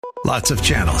Lots of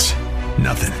channels,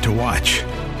 nothing to watch,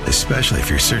 especially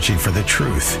if you're searching for the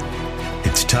truth.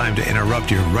 It's time to interrupt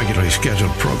your regularly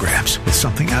scheduled programs with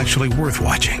something actually worth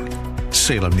watching.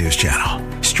 Salem News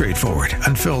Channel. Straightforward,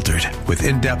 unfiltered, with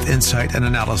in-depth insight and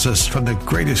analysis from the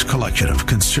greatest collection of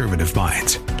conservative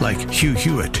minds like Hugh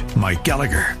Hewitt, Mike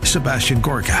Gallagher, Sebastian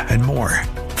Gorka, and more.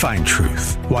 Find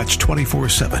truth. Watch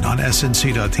 24/7 on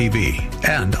SNC.TV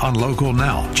and on Local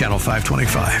Now, Channel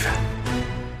 525.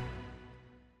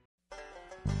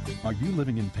 Are you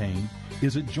living in pain?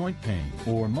 Is it joint pain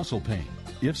or muscle pain?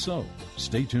 If so,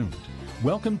 stay tuned.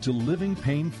 Welcome to Living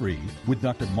Pain-Free with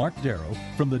Dr. Mark Darrow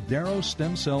from the Darrow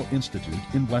Stem Cell Institute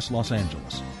in West Los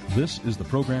Angeles. This is the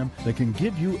program that can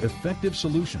give you effective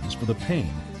solutions for the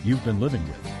pain you've been living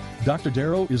with. Dr.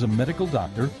 Darrow is a medical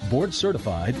doctor, board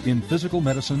certified in physical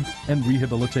medicine and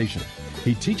rehabilitation.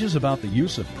 He teaches about the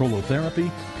use of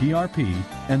prolotherapy, PRP,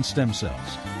 and stem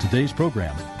cells. Today's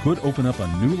program could open up a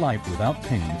new life without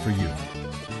pain for you.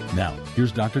 Now,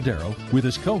 here's Dr. Darrow with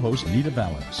his co-host, Nita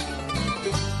Valens.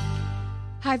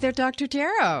 Hi there, Dr.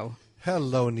 Darrow.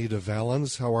 Hello, Nita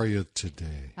Valens. How are you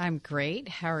today? I'm great.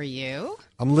 How are you?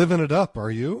 I'm living it up.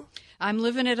 Are you? I'm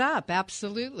living it up,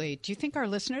 absolutely. Do you think our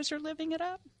listeners are living it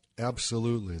up?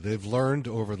 Absolutely. They've learned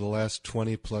over the last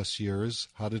 20-plus years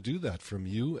how to do that from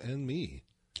you and me.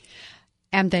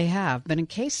 And they have. But in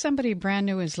case somebody brand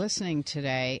new is listening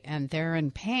today and they're in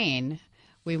pain,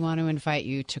 we want to invite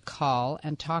you to call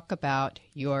and talk about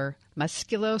your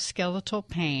musculoskeletal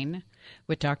pain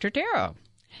with Dr. Darrow.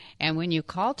 And when you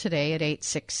call today at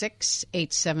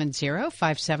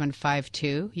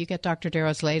 866-870-5752, you get Dr.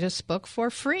 Darrow's latest book for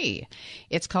free.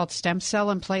 It's called Stem Cell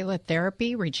and Platelet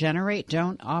Therapy, Regenerate,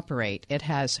 Don't Operate. It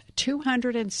has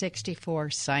 264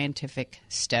 scientific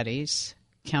studies,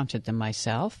 counted them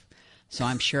myself, so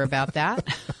I'm sure about that.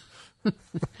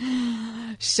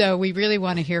 So we really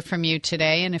want to hear from you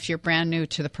today. And if you're brand new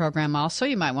to the program also,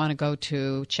 you might want to go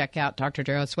to check out Dr.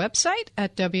 Darrow's website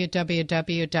at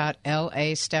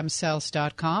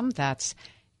www.lastemcells.com. That's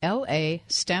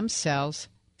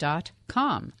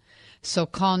lastemcells.com. So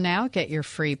call now, get your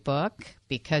free book,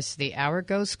 because the hour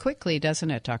goes quickly,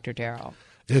 doesn't it, Dr. Darrow?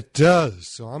 It does.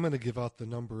 So I'm going to give out the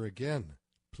number again.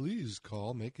 Please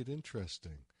call, make it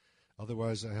interesting.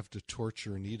 Otherwise, I have to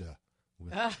torture Nita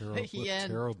with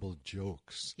terrible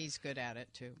jokes. He's good at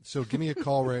it, too. So give me a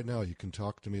call right now. You can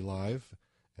talk to me live,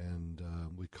 and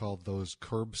we call those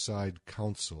curbside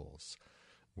counsels,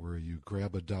 where you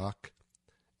grab a doc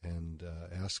and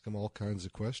ask them all kinds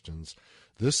of questions.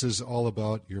 This is all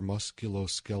about your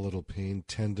musculoskeletal pain,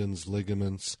 tendons,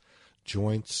 ligaments,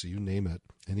 joints, you name it,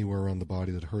 anywhere on the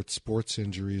body that hurts, sports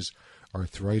injuries,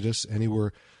 arthritis,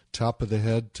 anywhere top of the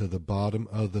head to the bottom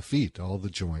of the feet, all the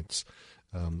joints.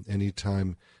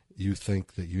 Anytime you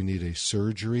think that you need a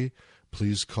surgery,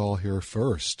 please call here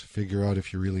first. Figure out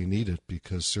if you really need it,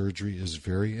 because surgery is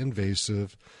very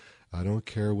invasive. I don't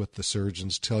care what the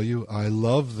surgeons tell you. I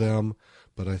love them,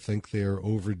 but I think they are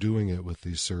overdoing it with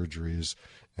these surgeries,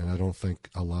 and I don't think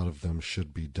a lot of them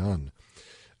should be done.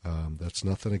 That's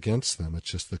nothing against them.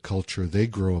 It's just the culture they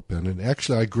grow up in. And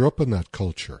actually, I grew up in that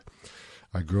culture.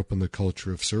 I grew up in the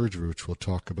culture of surgery, which we'll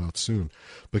talk about soon.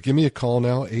 But give me a call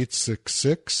now,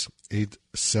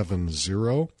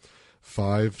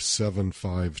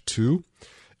 866-870-5752.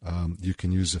 You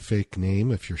can use a fake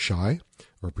name if you're shy,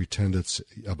 or pretend it's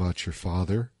about your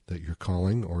father that you're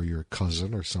calling, or your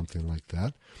cousin, or something like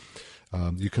that.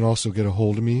 You can also get a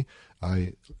hold of me.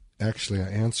 I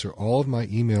answer all of my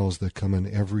emails that come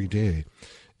in every day,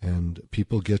 and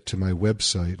people get to my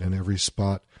website, and every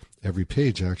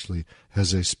page actually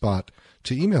has a spot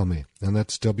to email me, and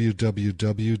that's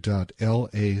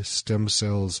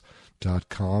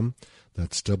www.lastemcells.com.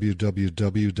 That's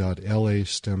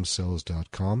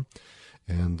www.lastemcells.com,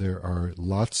 and there are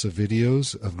lots of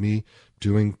videos of me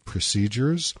doing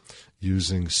procedures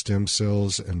using stem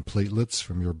cells and platelets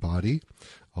from your body.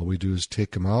 All we do is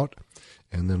take them out,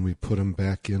 and then we put them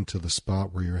back into the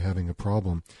spot where you're having a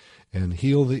problem and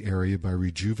heal the area by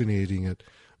rejuvenating it,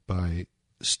 by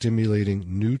stimulating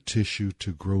new tissue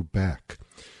to grow back.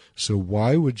 So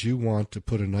why would you want to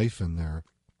put a knife in there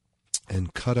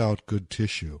and cut out good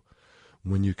tissue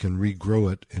when you can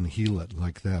regrow it and heal it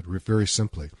like that? Very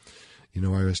simply. I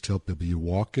always tell people, you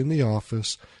walk in the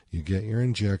office, you get your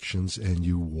injections, and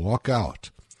you walk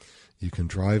out. You can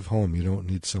drive home. You don't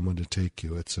need someone to take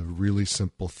you. It's a really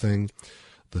simple thing.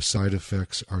 The side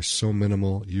effects are so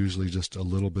minimal, usually just a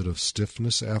little bit of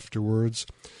stiffness afterwards.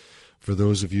 For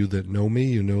those of you that know me,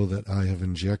 you know that I have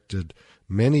injected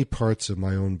many parts of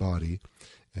my own body,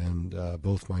 and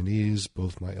both my knees,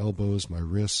 both my elbows, my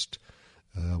wrist,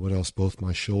 What else? Both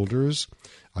my shoulders.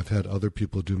 I've had other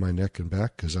people do my neck and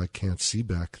back because I can't see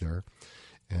back there.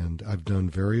 And I've done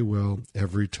very well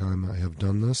every time I have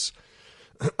done this.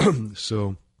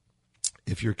 So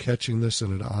if you're catching this at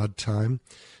an odd time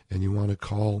and you want to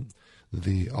call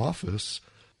the office,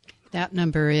 that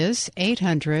number is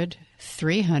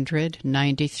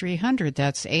 800-300-9300.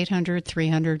 That's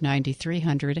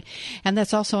 800-300-9300. And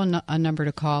that's also a number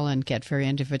to call and get very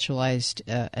individualized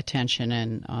attention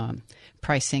and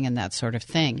pricing and that sort of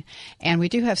thing. And we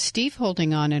do have Steve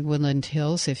holding on in Woodland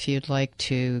Hills if you'd like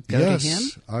to go to him.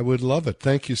 Yes, I would love it.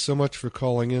 Thank you so much for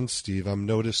calling in, Steve. I'm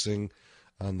noticing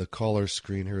on the caller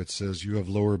screen here it says you have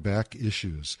lower back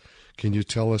issues. Can you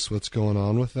tell us what's going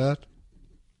on with that?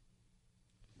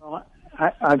 Well,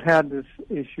 I've had this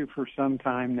issue for some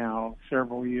time now,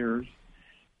 several years,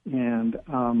 and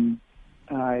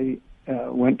I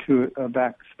went to a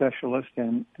back specialist,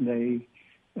 and they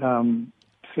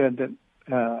said that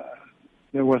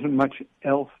there wasn't much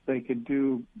else they could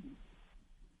do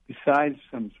besides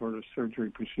some sort of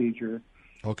surgery procedure.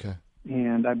 Okay.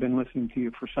 And I've been listening to you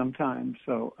for some time,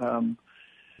 so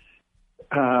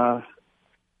I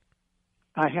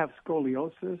have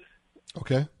scoliosis.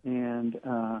 Okay. And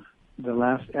the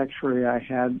last X-ray I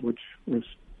had, which was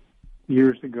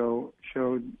years ago,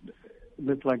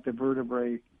 looked like the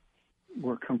vertebrae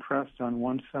were compressed on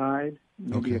one side,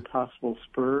 maybe a possible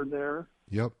spur there.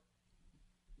 Yep.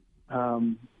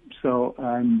 So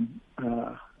I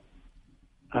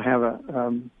have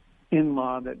a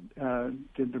in-law that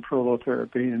did the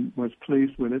prolotherapy and was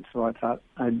pleased with it, so I thought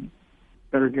I'd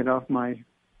better get off my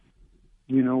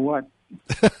you-know-what.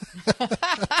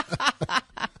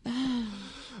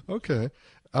 Okay.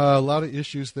 A lot of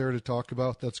issues there to talk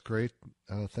about. That's great.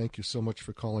 Thank you so much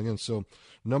for calling in. So,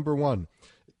 number one,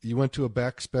 you went to a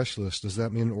back specialist. Does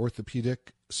that mean an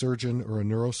orthopedic surgeon or a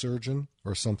neurosurgeon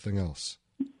or something else?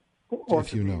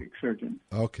 Orthopedic surgeon.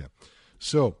 Okay.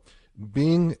 So,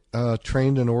 being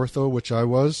trained in ortho, which I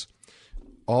was,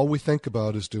 all we think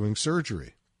about is doing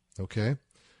surgery. Okay?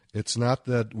 It's not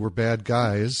that we're bad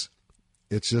guys.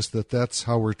 It's just that that's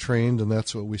how we're trained and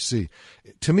that's what we see.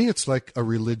 To me, it's like a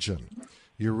religion.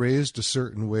 You're raised a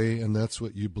certain way and that's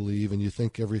what you believe and you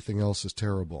think everything else is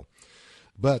terrible.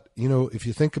 But, if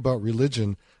you think about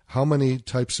religion, how many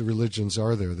types of religions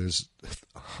are there? There's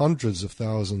hundreds of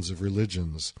thousands of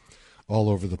religions all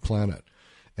over the planet.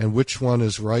 And which one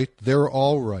is right? They're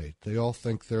all right. They all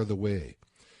think they're the way.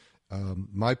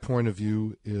 My point of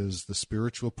view is the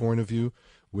spiritual point of view,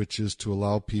 which is to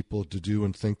allow people to do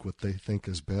and think what they think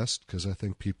is best, because I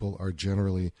think people are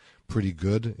generally pretty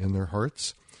good in their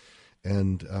hearts.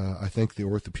 And I think the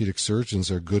orthopedic surgeons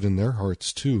are good in their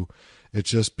hearts, too.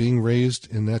 It's just being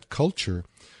raised in that culture,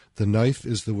 the knife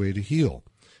is the way to heal.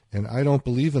 And I don't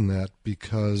believe in that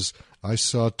because I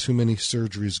saw too many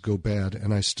surgeries go bad,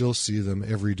 and I still see them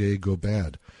every day go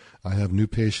bad. I have new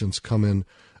patients come in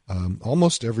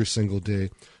almost every single day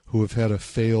who have had a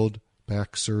failed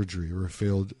back surgery or a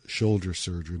failed shoulder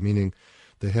surgery, meaning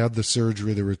they had the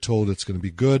surgery, they were told it's going to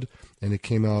be good, and it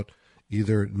came out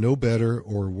either no better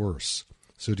or worse.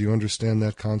 So do you understand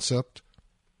that concept?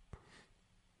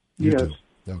 You yes. do.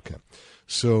 Okay.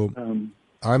 So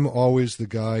I'm always the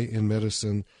guy in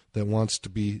medicine that wants to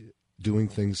be doing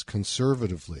things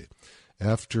conservatively.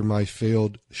 After my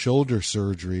failed shoulder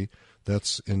surgery,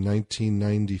 that's in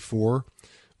 1994,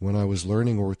 when I was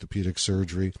learning orthopedic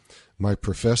surgery, my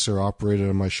professor operated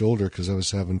on my shoulder because I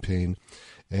was having pain.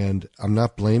 And I'm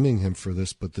not blaming him for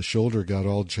this, but the shoulder got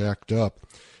all jacked up,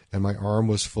 and my arm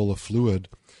was full of fluid,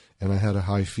 and I had a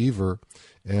high fever,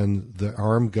 and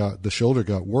the shoulder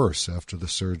got worse after the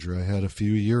surgery. I had a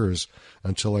few years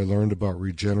until I learned about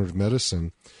regenerative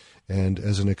medicine. And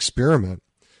as an experiment,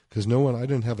 because I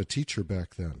didn't have a teacher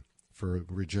back then for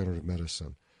regenerative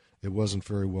medicine. It wasn't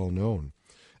very well known.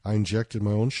 I injected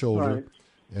my own shoulder, right.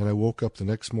 And I woke up the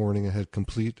next morning. I had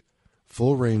complete,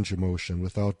 full range of motion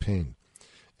without pain.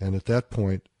 And at that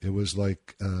point, it was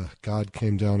like God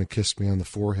came down and kissed me on the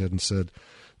forehead and said,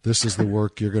 this is the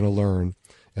work you're going to learn,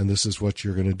 and this is what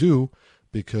you're going to do,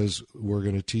 because we're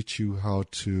going to teach you how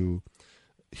to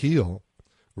heal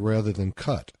rather than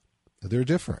cut. They're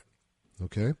different,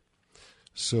 okay?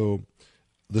 So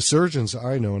the surgeons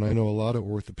I know, and I know a lot of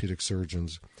orthopedic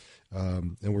surgeons,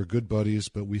 and we're good buddies,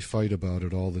 but we fight about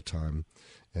it all the time.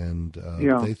 And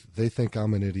they think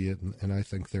I'm an idiot, and I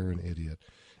think they're an idiot.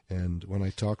 And when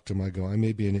I talk to them, I go, I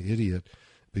may be an idiot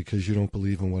because you don't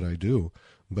believe in what I do,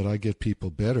 but I get people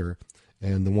better.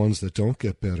 And the ones that don't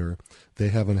get better, they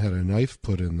haven't had a knife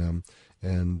put in them.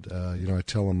 And, I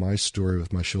tell them my story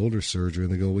with my shoulder surgery,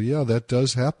 and they go, well, yeah, that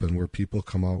does happen where people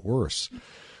come out worse.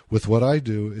 with what I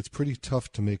do, it's pretty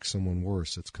tough to make someone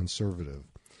worse. It's conservative.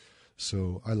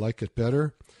 So I like it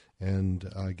better,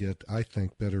 and I get, I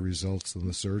think, better results than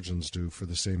the surgeons do for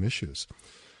the same issues.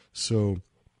 So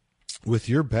with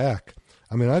your back,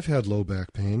 I mean, I've had low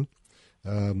back pain.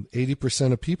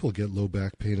 80% of people get low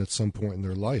back pain at some point in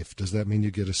their life. Does that mean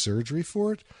you get a surgery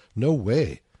for it? No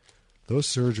way. Those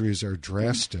surgeries are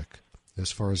drastic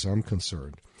as far as I'm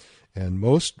concerned. And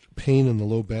most pain in the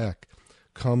low back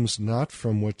comes not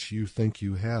from what you think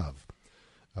you have.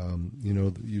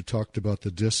 You talked about the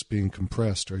discs being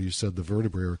compressed, or you said the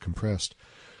vertebrae are compressed.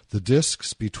 The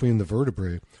discs between the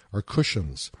vertebrae are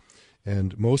cushions.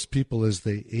 And most people, as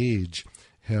they age,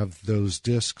 have those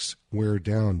discs wear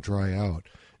down, dry out,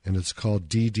 and it's called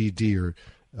DDD, or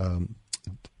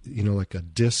like a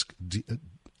disc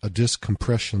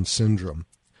compression syndrome,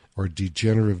 or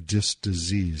degenerative disc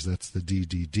disease. That's the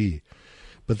DDD.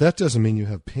 But that doesn't mean you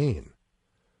have pain,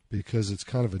 because it's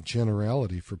kind of a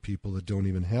generality for people that don't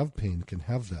even have pain can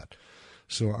have that.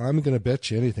 So I'm going to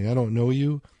bet you anything. I don't know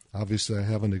you. Obviously, I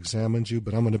haven't examined you,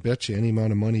 but I'm going to bet you any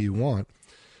amount of money you want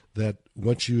that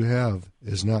what you have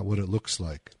is not what it looks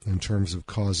like in terms of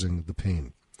causing the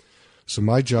pain. So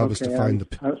my job is to find the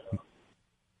pain.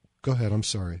 Go ahead, I'm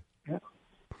sorry. Yeah.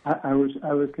 I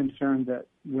was concerned that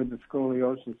with the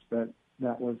scoliosis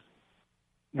that was,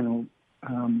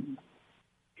 kind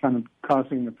of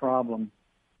causing the problem.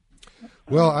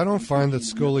 Well, I don't find that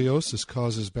scoliosis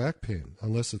causes back pain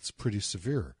unless it's pretty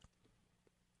severe.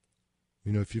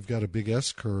 If you've got a big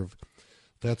S curve,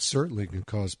 that certainly can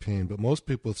cause pain. But most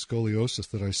people with scoliosis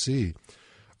that I see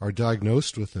are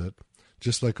diagnosed with it,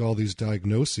 just like all these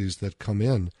diagnoses that come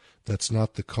in. That's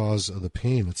not the cause of the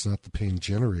pain. It's not the pain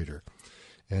generator.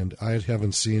 And I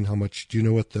haven't seen how much. Do you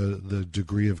know what the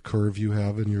degree of curve you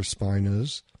have in your spine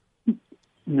is?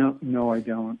 No, I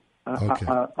don't. Okay.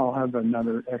 I'll have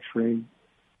another X-ray.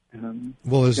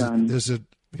 Well, is it?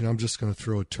 I'm just going to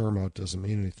throw a term out. Doesn't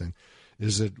mean anything.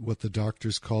 Is it what the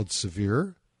doctors called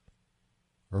severe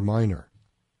or minor?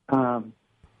 I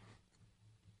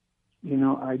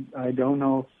don't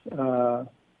know if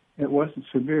it wasn't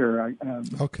severe.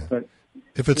 Okay. But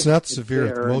if it's not severe,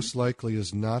 it most likely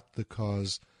is not the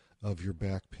cause of your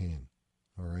back pain.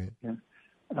 All right? Yeah.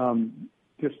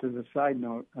 Just as a side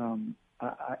note,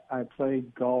 I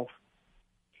played golf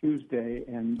Tuesday,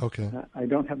 and okay. I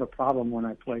don't have a problem when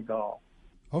I play golf.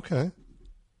 Okay.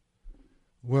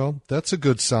 Well, that's a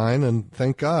good sign, and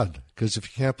thank God, because if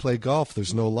you can't play golf,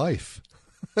 there's no life.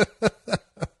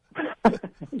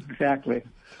 Exactly.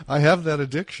 I have that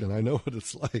addiction. I know what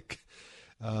it's like.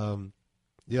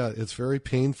 It's very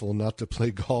painful not to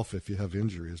play golf if you have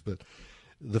injuries, but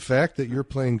the fact that you're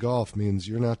playing golf means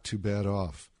you're not too bad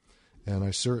off, and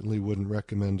I certainly wouldn't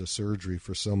recommend a surgery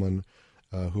for someone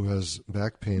who has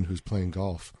back pain who's playing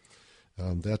golf.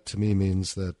 That to me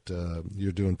means that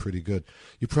you're doing pretty good.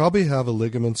 You probably have a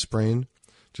ligament sprain,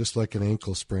 just like an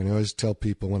ankle sprain. I always tell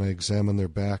people when I examine their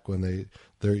back, when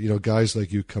they're guys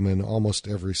like you come in almost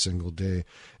every single day,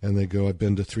 and they go, I've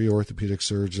been to 3 orthopedic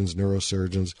surgeons,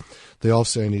 neurosurgeons. They all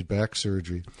say I need back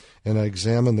surgery. And I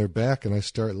examine their back, and I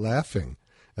start laughing.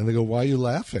 And they go, why are you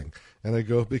laughing? And I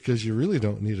go, because you really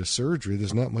don't need a surgery.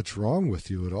 There's not much wrong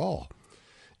with you at all.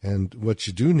 And what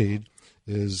you do need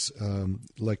is,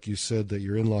 like you said, that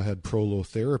your in-law had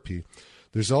prolotherapy.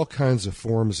 There's all kinds of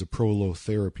forms of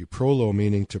prolotherapy. Prolo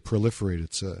meaning to proliferate.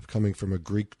 It's coming from a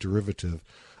Greek derivative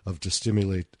of to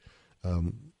stimulate,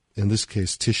 in this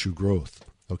case, tissue growth.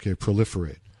 Okay,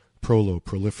 proliferate.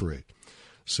 Proliferate.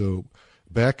 So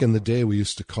back in the day, we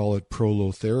used to call it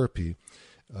prolotherapy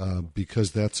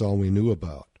because that's all we knew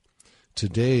about.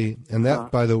 Today, and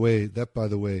that, by the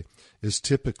way, is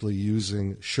typically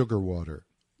using sugar water,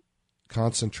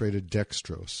 concentrated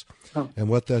dextrose. And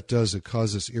what that does, it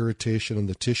causes irritation in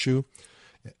the tissue,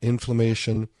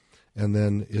 inflammation, and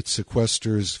then it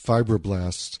sequesters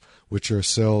fibroblasts, which are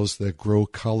cells that grow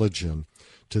collagen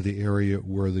to the area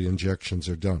where the injections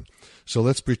are done. So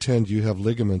let's pretend you have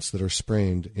ligaments that are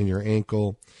sprained in your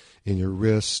ankle, in your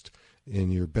wrist,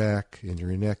 in your back, in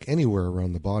your neck, anywhere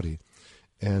around the body.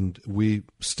 And we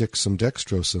stick some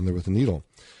dextrose in there with a needle.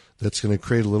 That's going to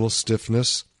create a little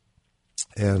stiffness,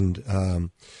 and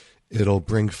it'll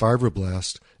bring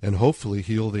fibroblasts and hopefully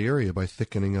heal the area by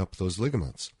thickening up those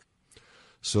ligaments.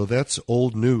 So that's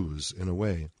old news in a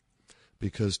way,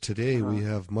 because today we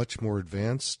have much more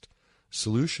advanced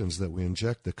solutions that we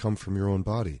inject that come from your own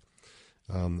body.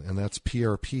 And that's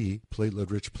PRP,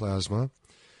 platelet-rich plasma,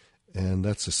 and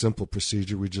that's a simple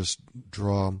procedure. We just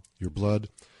draw your blood,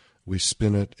 we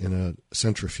spin it in a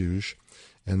centrifuge,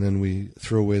 and then we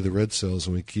throw away the red cells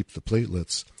and we keep the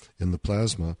platelets in the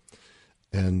plasma.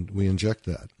 and we inject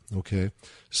that. Okay,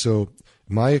 so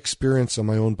my experience on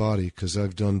my own body, because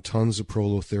I've done tons of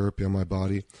prolotherapy on my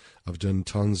body, I've done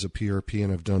tons of PRP,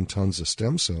 and I've done tons of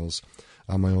stem cells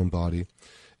on my own body,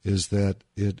 is that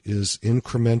it is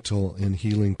incremental in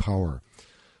healing power.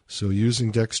 So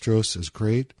using dextrose is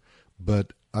great,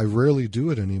 but I rarely do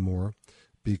it anymore,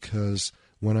 because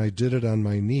when I did it on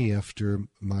my knee after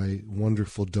my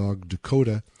wonderful dog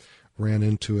Dakota ran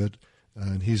into it,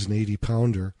 and he's an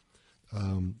 80-pounder,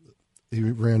 he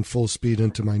ran full speed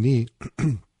into my knee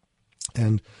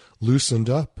and loosened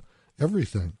up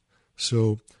everything.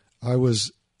 So I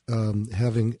was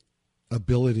having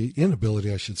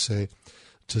inability, I should say,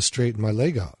 to straighten my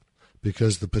leg out,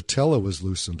 because the patella was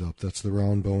loosened up. That's the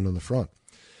round bone in the front.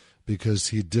 Because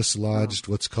he dislodged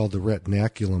what's called the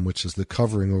retinaculum, which is the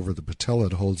covering over the patella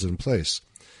that holds it in place.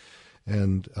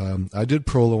 And I did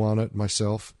prolo on it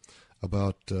myself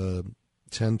about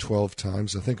 10, 12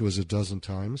 times. I think it was a dozen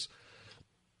times.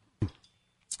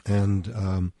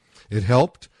 And it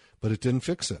helped, but it didn't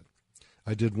fix it.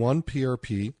 I did one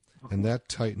PRP, and that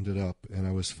tightened it up, and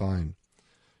I was fine.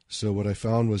 So what I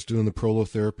found was doing the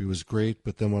prolotherapy was great,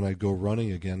 but then when I go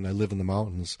running again, I live in the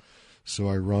mountains, so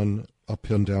I run up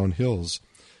and down hills.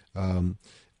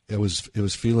 It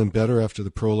was feeling better after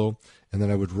the prolo, and then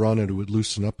I would run and it would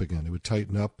loosen up again. It would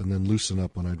tighten up and then loosen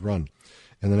up when I'd run.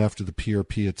 And then after the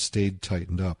PRP, it stayed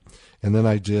tightened up. And then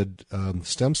I did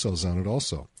stem cells on it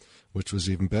also, which was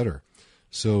even better.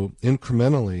 So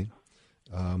incrementally,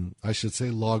 I should say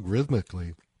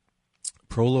logarithmically,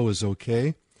 prolo is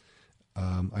okay.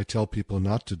 I tell people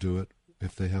not to do it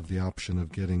if they have the option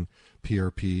of getting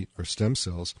PRP or stem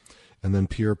cells. And then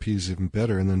PRP is even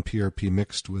better. And then PRP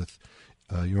mixed with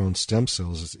your own stem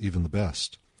cells is even the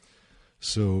best.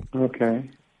 So, okay.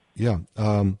 Yeah.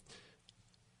 And,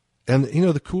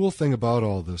 the cool thing about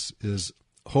all this is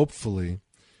hopefully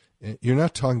you're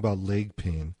not talking about leg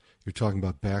pain. You're talking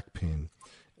about back pain.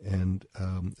 And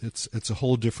it's a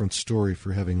whole different story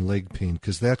for having leg pain,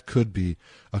 because that could be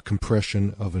a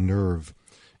compression of a nerve,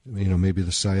 maybe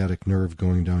the sciatic nerve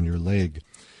going down your leg,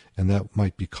 and that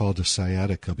might be called a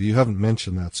sciatica. But you haven't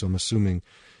mentioned that, so I'm assuming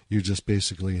you just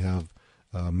basically have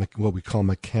what we call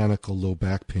mechanical low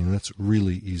back pain, and that's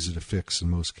really easy to fix in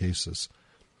most cases.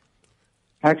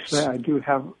 Actually, I do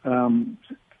have,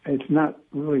 it's not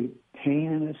really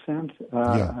pain in a sense,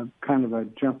 kind of a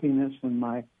jumpiness in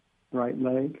my right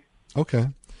leg. Okay.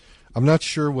 I'm not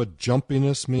sure what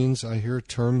jumpiness means. I hear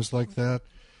terms like that,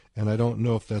 and I don't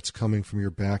know if that's coming from your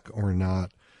back or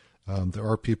not. There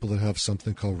are people that have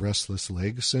something called restless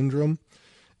leg syndrome,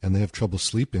 and they have trouble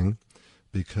sleeping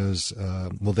because,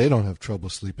 they don't have trouble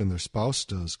sleeping. Their spouse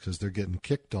does, because they're getting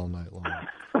kicked all night long.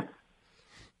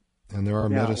 And there are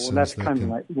medicines that's that kind of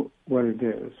like what it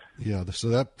is. Yeah, so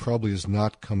that probably is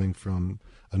not coming from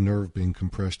a nerve being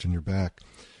compressed in your back.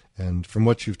 And from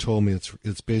what you've told me,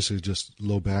 it's basically just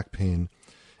low back pain.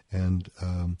 And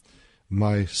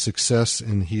my success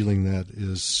in healing that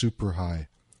is super high.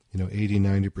 80,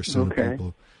 90% of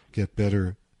people get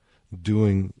better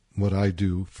doing what I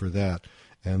do for that.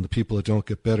 And the people that don't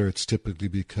get better, it's typically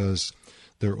because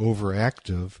they're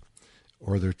overactive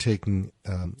or they're taking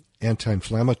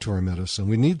anti-inflammatory medicine.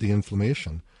 We need the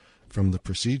inflammation from the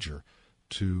procedure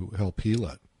to help heal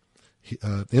it.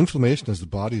 Inflammation is the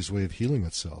body's way of healing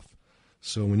itself.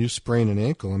 So when you sprain an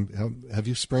ankle, have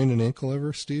you sprained an ankle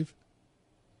ever, Steve?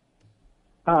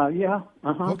 Yeah.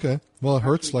 Uh-huh. Okay. Well, it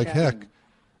hurts like heck.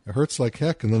 It hurts like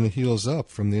heck, and then it heals up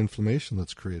from the inflammation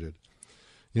that's created.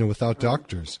 Without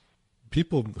doctors.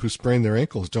 People who sprain their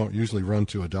ankles don't usually run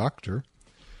to a doctor.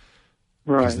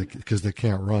 Right. Because they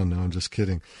can't run. No, I'm just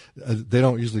kidding. They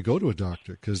don't usually go to a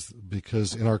doctor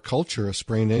because in our culture, a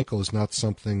sprained ankle is not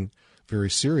something very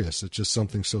serious. It's just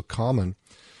something so common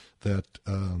that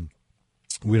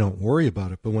we don't worry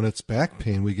about it. But when it's back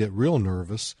pain, we get real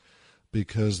nervous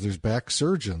because there's back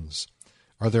surgeons.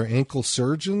 Are there ankle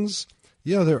surgeons?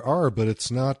 Yeah, there are, but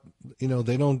it's not,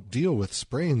 they don't deal with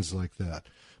sprains like that.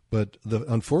 But the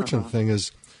unfortunate thing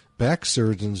is back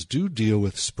surgeons do deal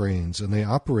with sprains, and they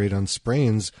operate on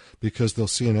sprains because they'll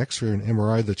see an X-ray or an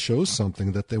MRI that shows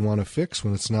something that they want to fix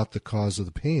when it's not the cause of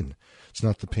the pain. It's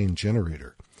not the pain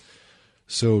generator.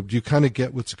 So do you kind of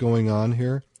get what's going on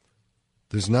here?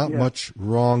 There's not much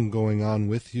wrong going on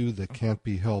with you that can't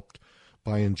be helped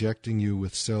by injecting you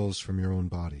with cells from your own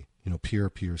body,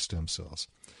 PRP or stem cells.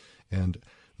 And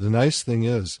the nice thing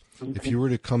is, if you were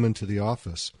to come into the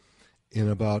office in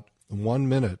about 1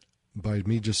 minute, by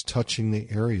me just touching the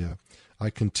area, I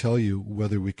can tell you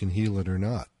whether we can heal it or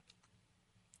not,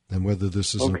 and whether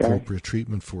this is an appropriate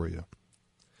treatment for you.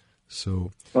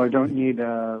 So I don't need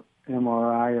a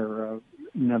MRI or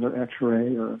another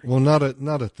X-ray or. Well, not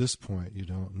at this point. You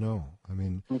don't know. I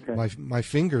mean, okay. my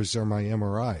fingers are my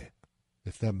MRI,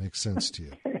 if that makes sense to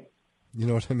you. You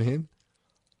know what I mean?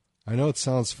 I know it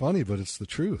sounds funny, but it's the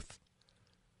truth.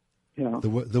 Yeah.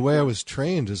 The way I was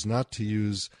trained is not to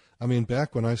use. I mean,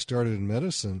 back when I started in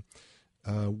medicine,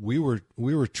 we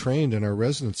were trained in our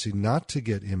residency not to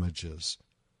get images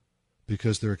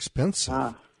because they're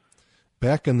expensive.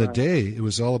 Back in the day, it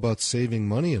was all about saving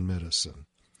money in medicine.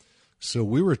 So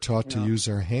we were taught to use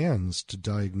our hands to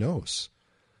diagnose.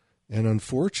 And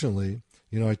unfortunately,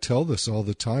 I tell this all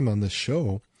the time on this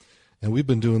show, and we've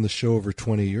been doing the show over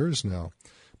 20 years now,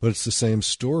 but it's the same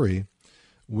story,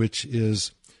 which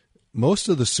is most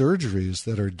of the surgeries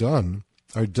that are done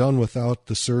without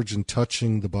the surgeon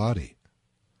touching the body.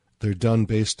 They're done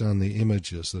based on the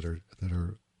images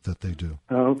that they do.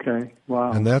 Oh, okay.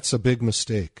 Wow. And that's a big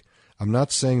mistake. I'm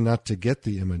not saying not to get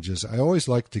the images. I always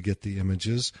like to get the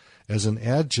images as an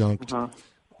adjunct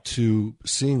to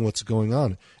seeing what's going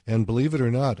on. And believe it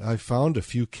or not, I found a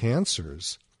few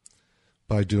cancers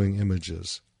by doing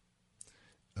images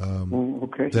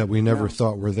that we never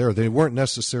thought were there. They weren't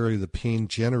necessarily the pain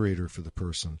generator for the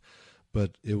person,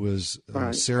 but it was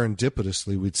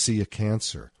serendipitously we'd see a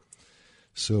cancer.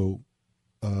 So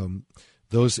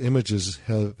those images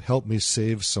have helped me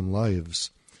save some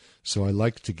lives. So I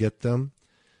like to get them.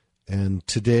 And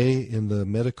today in the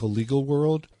medical legal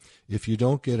world, if you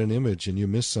don't get an image and you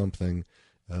miss something,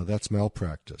 that's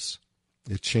malpractice.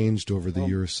 It changed over the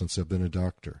years since I've been a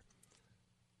doctor.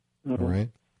 All right?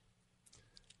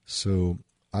 So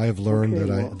I have learned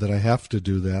that I have to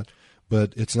do that,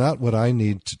 but it's not what I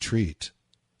need to treat.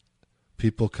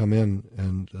 People come in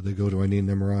and they go, do I need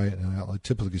an MRI? And I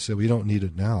typically say, we don't need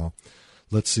it now.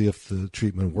 Let's see if the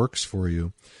treatment works for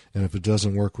you. And if it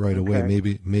doesn't work right away,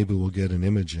 maybe we'll get an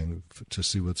imaging to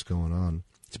see what's going on.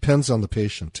 Depends on the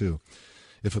patient, too.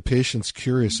 If a patient's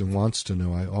curious and wants to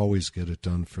know, I always get it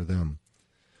done for them.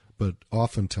 But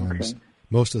oftentimes,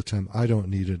 most of the time, I don't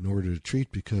need it in order to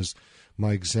treat because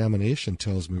my examination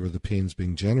tells me where the pain's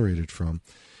being generated from.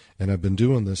 And I've been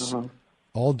doing this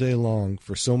all day long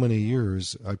for so many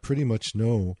years, I pretty much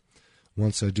know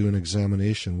once I do an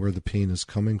examination where the pain is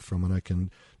coming from, and I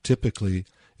can typically,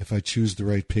 if I choose the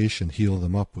right patient, heal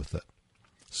them up with it.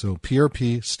 So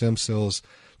PRP, stem cells,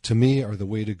 to me, are the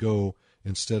way to go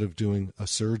instead of doing a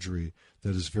surgery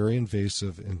that is very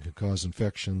invasive and can cause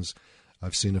infections.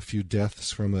 I've seen a few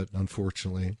deaths from it,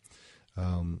 unfortunately,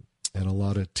 and a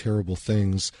lot of terrible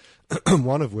things,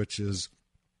 one of which is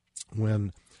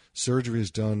when surgery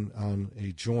is done on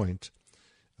a joint,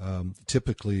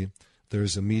 typically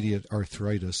there's immediate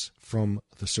arthritis from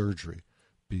the surgery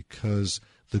because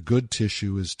the good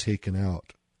tissue is taken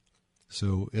out.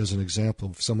 So as an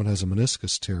example, if someone has a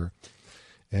meniscus tear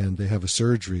and they have a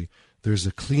surgery, there's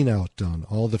a clean out done.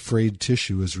 All the frayed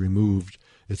tissue is removed,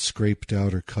 it's scraped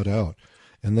out or cut out.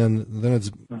 And then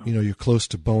it's, you're close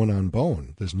to bone on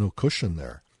bone. There's no cushion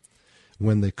there.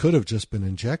 When they could have just been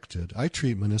injected, I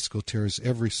treat meniscal tears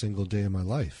every single day of my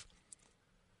life.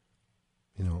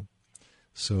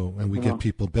 So, and we get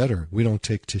people better. We don't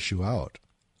take tissue out.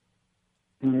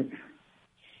 Right.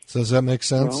 So does that make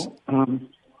sense? Well,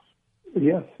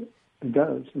 yes, it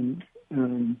does. And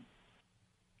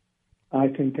I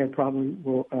think I probably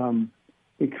will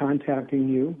be contacting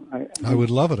you. I would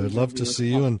love it. I'd love to see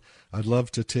you, and I'd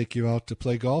love to take you out to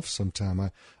play golf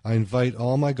sometime. I invite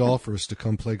all my golfers to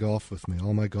come play golf with me,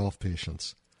 all my golf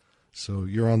patients. So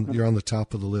you're on the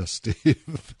top of the list,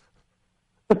 Steve.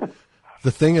 The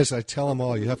thing is, I tell them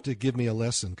all, you have to give me a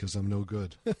lesson because I'm no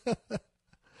good.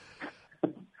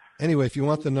 Anyway, if you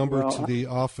want the number to the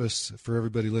office for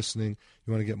everybody listening,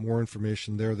 you want to get more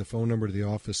information there, the phone number to the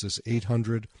office is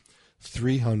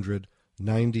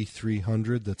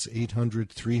 800-300-9300. That's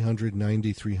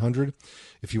 800-300-9300.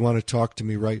 If you want to talk to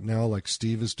me right now like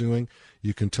Steve is doing,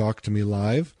 you can talk to me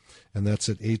live, and that's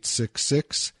at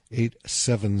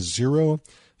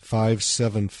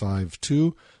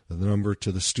 866-870-5752. The number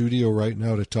to the studio right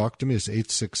now to talk to me is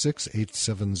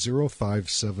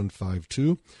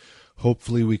 866-870-5752.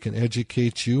 Hopefully we can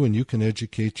educate you and you can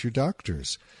educate your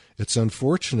doctors. It's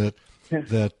unfortunate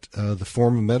that the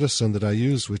form of medicine that I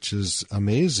use, which is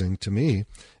amazing to me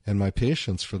and my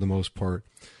patients for the most part,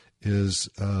 is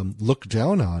looked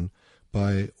down on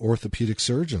by orthopedic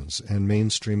surgeons and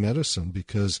mainstream medicine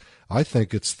because I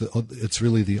think it's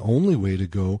really the only way to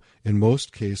go in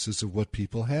most cases of what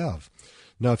people have.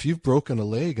 Now, if you've broken a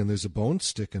leg and there's a bone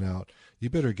sticking out, you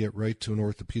better get right to an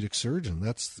orthopedic surgeon.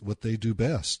 That's what they do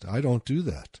best. I don't do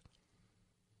that.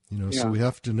 So we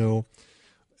have to know.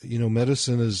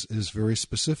 medicine is very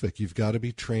specific. You've got to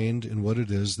be trained in what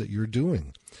it is that you're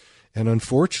doing. And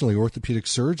unfortunately, orthopedic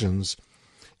surgeons,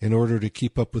 in order to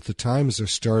keep up with the times, are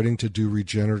starting to do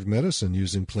regenerative medicine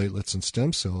using platelets and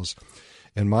stem cells.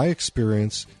 And my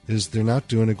experience is they're not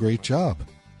doing a great job.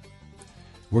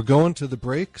 We're going to the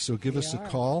break, so give us a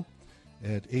call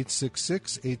at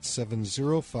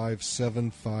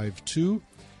 866-870-5752,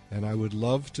 and I would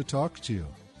love to talk to you.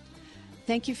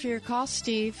 Thank you for your call,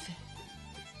 Steve.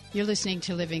 You're listening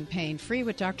to Living Pain Free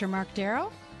with Dr. Mark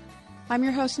Darrow. I'm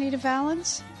your host, Nita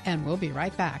Valens, and we'll be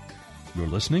right back. You're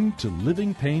listening to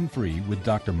Living Pain Free with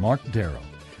Dr. Mark Darrow.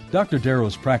 Dr.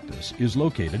 Darrow's practice is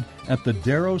located at the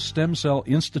Darrow Stem Cell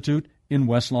Institute in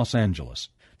West Los Angeles.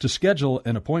 To schedule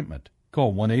an appointment,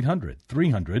 call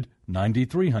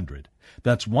 1-800-300-9300.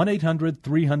 That's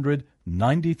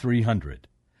 1-800-300-9300.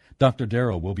 Dr.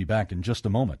 Darrow will be back in just a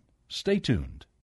moment. Stay tuned.